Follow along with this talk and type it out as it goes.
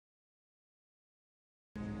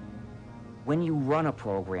When you run a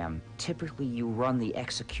program, typically you run the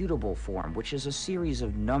executable form, which is a series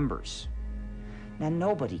of numbers. Now,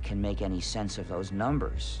 nobody can make any sense of those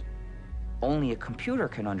numbers. Only a computer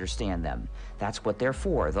can understand them. That's what they're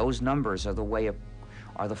for. Those numbers are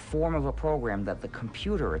the form of a program that the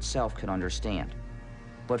computer itself can understand.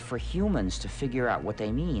 But for humans to figure out what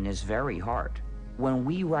they mean is very hard. When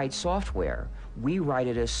we write software, we write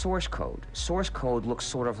it as source code. Source code looks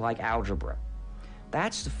sort of like algebra.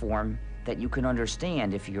 That's the form that you can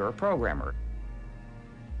understand if you're a programmer.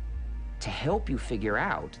 To help you figure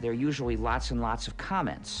out, there are usually lots and lots of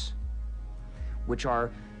comments, which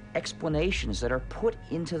are explanations that are put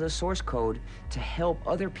into the source code to help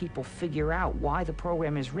other people figure out why the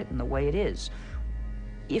program is written the way it is.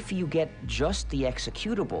 If you get just the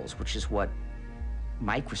executables, which is what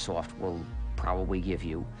Microsoft will probably give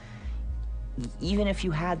you, even if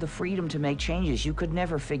you had the freedom to make changes, you could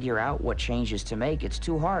never figure out what changes to make. It's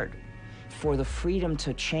too hard. For the freedom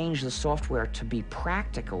to change the software to be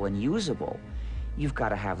practical and usable, you've got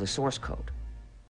to have the source code.